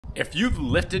If you've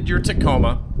lifted your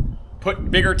Tacoma, put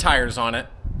bigger tires on it,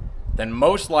 then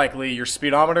most likely your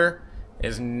speedometer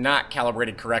is not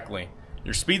calibrated correctly.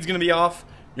 Your speed's gonna be off,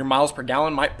 your miles per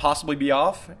gallon might possibly be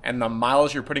off, and the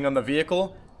miles you're putting on the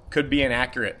vehicle could be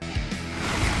inaccurate.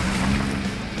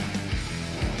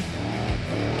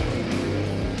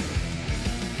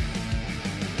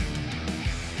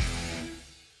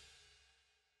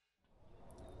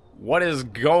 What is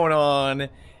going on?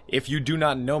 If you do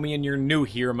not know me and you're new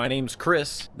here, my name's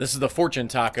Chris. This is the Fortune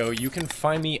Taco. You can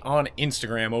find me on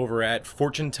Instagram over at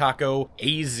Fortune Taco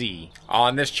AZ.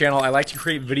 On this channel, I like to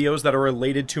create videos that are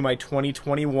related to my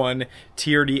 2021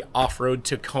 TRD Off-Road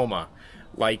Tacoma,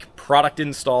 like product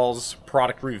installs,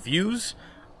 product reviews,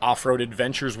 off-road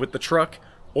adventures with the truck,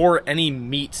 or any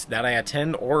meets that I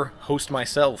attend or host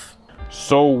myself.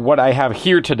 So what I have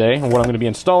here today, and what I'm going to be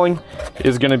installing,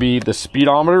 is going to be the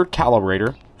speedometer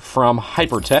calibrator from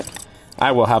Hypertech.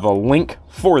 I will have a link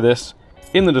for this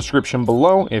in the description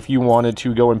below if you wanted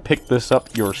to go and pick this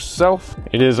up yourself.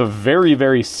 It is a very,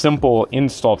 very simple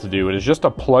install to do. It is just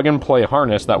a plug and play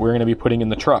harness that we're going to be putting in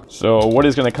the truck. So what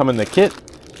is going to come in the kit?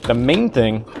 The main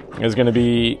thing is going to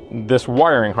be this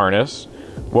wiring harness.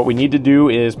 What we need to do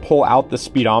is pull out the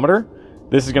speedometer.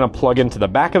 This is going to plug into the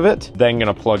back of it, then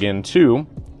going to plug into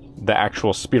the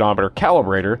actual speedometer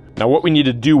calibrator. Now what we need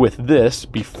to do with this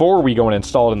before we go and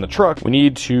install it in the truck, we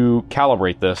need to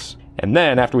calibrate this. And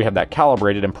then after we have that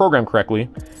calibrated and programmed correctly,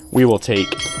 we will take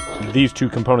these two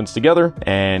components together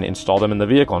and install them in the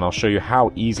vehicle, and I'll show you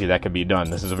how easy that could be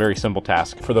done. This is a very simple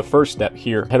task. For the first step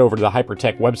here, head over to the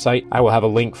Hypertech website. I will have a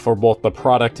link for both the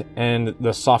product and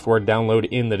the software download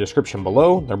in the description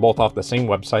below. They're both off the same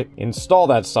website. Install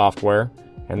that software,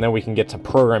 and then we can get to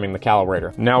programming the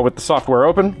calibrator. Now with the software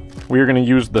open, we are going to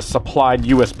use the supplied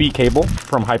USB cable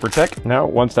from Hypertech. Now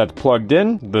once that's plugged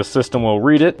in, the system will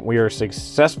read it. We are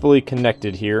successfully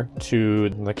connected here to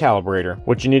the calibrator.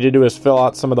 What you need to do is fill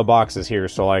out some of the boxes here.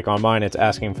 So like on mine, it's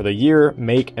asking for the year,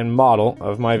 make, and model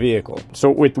of my vehicle. So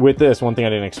with this, one thing I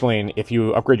didn't explain, if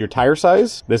you upgrade your tire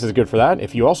size, this is good for that.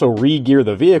 If you also re-gear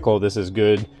the vehicle, this is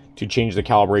good to change the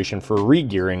calibration for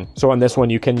re-gearing. So on this one,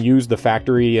 you can use the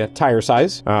factory tire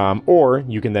size, or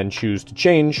you can then choose to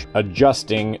change,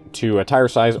 adjusting to a tire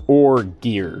size or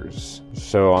gears.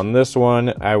 So on this one,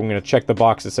 I'm going to check the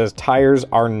box that says tires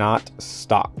are not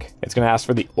stock. It's going to ask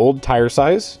for the old tire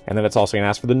size, and then it's also going to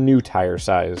ask for the new tire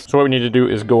size. So what we need to do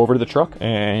is go over to the truck,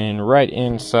 and right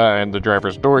inside the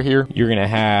driver's door here, you're going to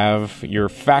have your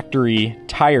factory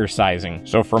tire sizing.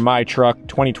 So for my truck,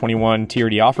 2021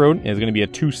 TRD Off-Road is going to be a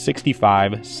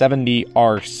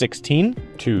 265/70R16.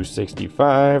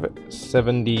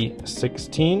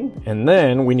 265/70/16. And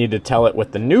then we need to tell it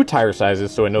what the new tire size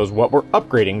is so it knows what we're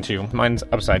upgrading to. Mine's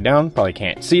upside down, probably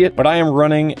can't see it, but I am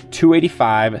running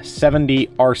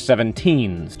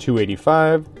 285/70R17s.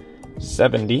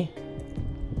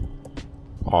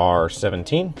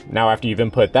 285/70R17. Now after you've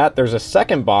input that, there's a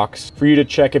second box for you to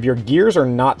check if your gears are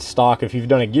not stock. If you've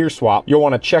done a gear swap, you'll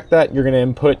want to check that. You're going to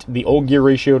input the old gear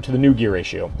ratio to the new gear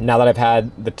ratio. Now that I've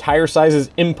had the tire sizes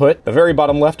input, the very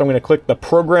bottom left, I'm going to click the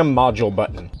program module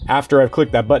button. After I've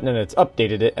clicked that button and it's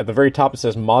updated it, at the very top it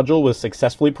says module was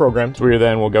successfully programmed. So we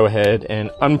then will go ahead and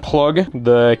unplug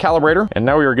the calibrator, and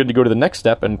now we are good to go to the next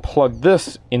step and plug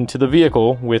this into the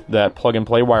vehicle with that plug and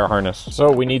play wire harness. So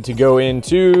we need to go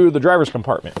into the driver's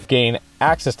compartment. Gain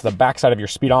access to the backside of your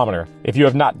speedometer. If you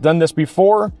have not done this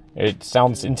before, it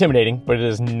sounds intimidating, but it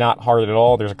is not hard at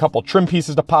all. There's a couple trim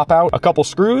pieces to pop out, a couple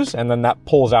screws, and then that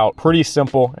pulls out. Pretty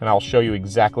simple, and I'll show you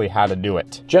exactly how to do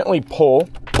it. Gently pull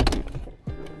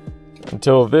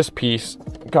until this piece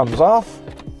comes off.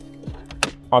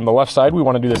 On the left side, we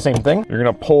want to do the same thing. You're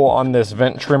going to pull on this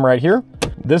vent trim right here.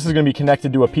 This is going to be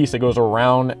connected to a piece that goes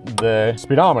around the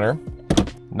speedometer.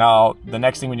 Now, the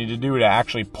next thing we need to do to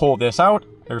actually pull this out,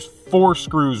 there's 4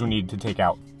 screws we need to take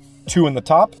out. 2 in the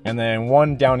top, and then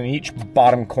 1 down in each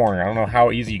bottom corner. I don't know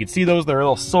how easy you can see those. They're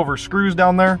little silver screws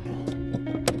down there.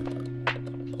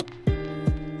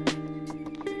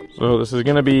 So this is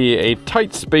gonna be a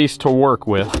tight space to work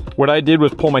with. What I did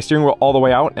was pull my steering wheel all the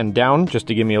way out and down just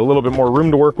to give me a little bit more room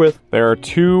to work with. There are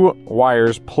 2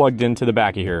 wires plugged into the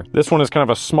back of here. This one is kind of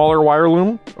a smaller wire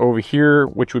loom over here,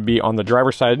 which would be on the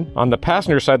driver's side. On the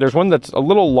passenger side, there's one that's a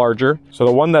little larger. So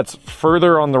the one that's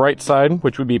further on the right side,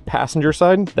 which would be passenger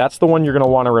side, that's the one you're gonna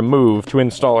wanna remove to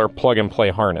install our plug and play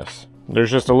harness.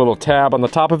 There's just a little tab on the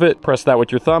top of it. Press that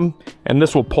with your thumb, and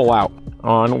this will pull out.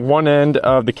 On one end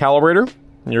of the calibrator,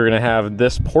 you're going to have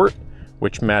this port,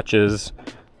 which matches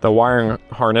the wiring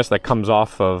harness that comes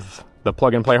off of the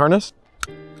plug and play harness.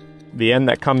 The end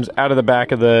that comes out of the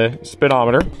back of the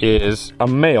speedometer is a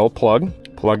male plug.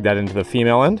 Plug that into the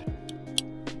female end.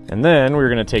 And then we're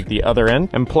gonna take the other end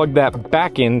and plug that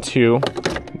back into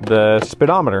the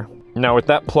speedometer. Now with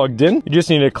that plugged in, you just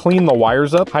need to clean the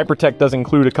wires up. Hypertech does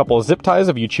include a couple of zip ties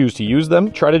if you choose to use them.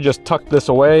 Try to just tuck this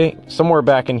away somewhere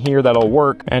back in here that'll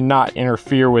work and not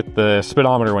interfere with the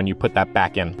speedometer when you put that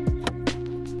back in.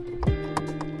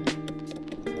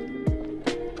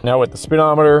 Now with the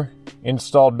speedometer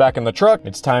installed back in the truck,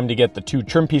 it's time to get the 2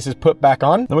 trim pieces put back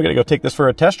on. Then we're gonna go take this for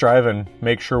a test drive and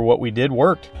make sure what we did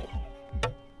worked.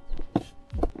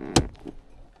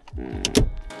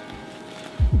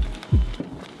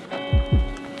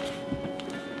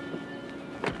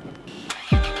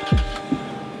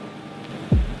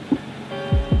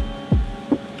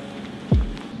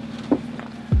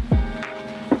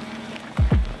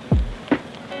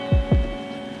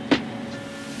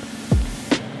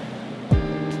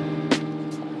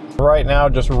 Right now,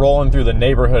 just rolling through the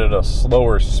neighborhood at a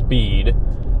slower speed,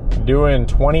 doing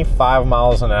 25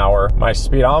 miles an hour. My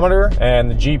speedometer and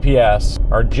the GPS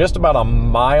are just about a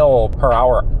mile per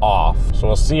hour off. So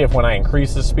we'll see if when I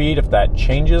increase the speed, if that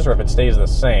changes or if it stays the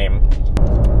same.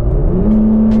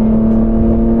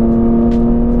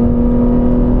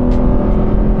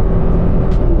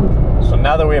 So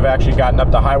now that we've actually gotten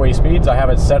up to highway speeds, I have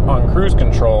it set on cruise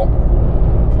control.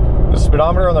 The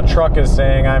speedometer on the truck is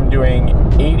saying I'm doing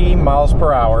 80 miles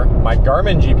per hour. My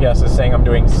Garmin GPS is saying I'm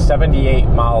doing 78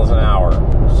 miles an hour.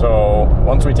 So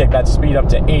once we take that speed up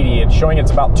to 80, it's showing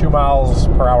it's about 2 miles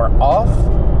per hour off.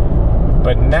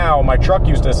 But now my truck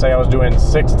used to say I was doing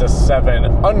 6 to 7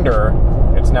 under.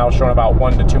 It's now showing about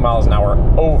 1 to 2 miles an hour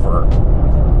over.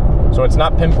 So it's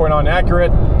not pinpoint on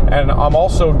accurate. And I'm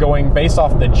also going based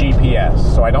off the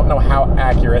GPS. So I don't know how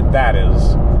accurate that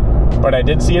is. But I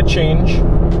did see a change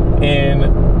in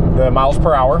the miles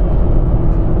per hour,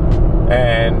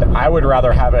 and I would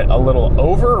rather have it a little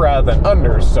over rather than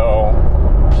under, so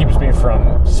it keeps me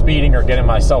from speeding or getting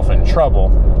myself in trouble.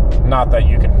 Not that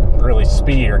you can really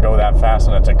speed or go that fast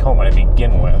in a Tacoma to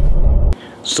begin with.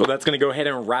 So that's gonna go ahead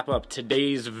and wrap up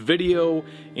today's video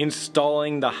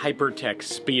installing the Hypertech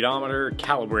speedometer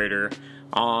calibrator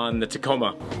on the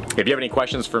Tacoma. If you have any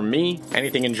questions for me,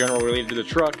 anything in general related to the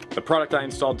truck, the product I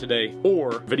installed today,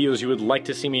 or videos you would like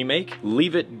to see me make,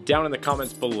 leave it down in the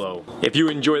comments below. If you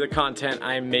enjoy the content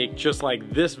I make just like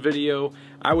this video,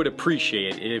 I would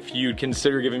appreciate it if you'd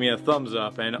consider giving me a thumbs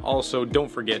up, and also don't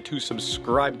forget to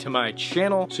subscribe to my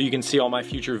channel so you can see all my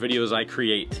future videos I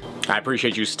create. I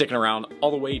appreciate you sticking around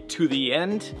all the way to the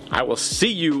end. I will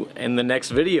see you in the next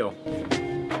video.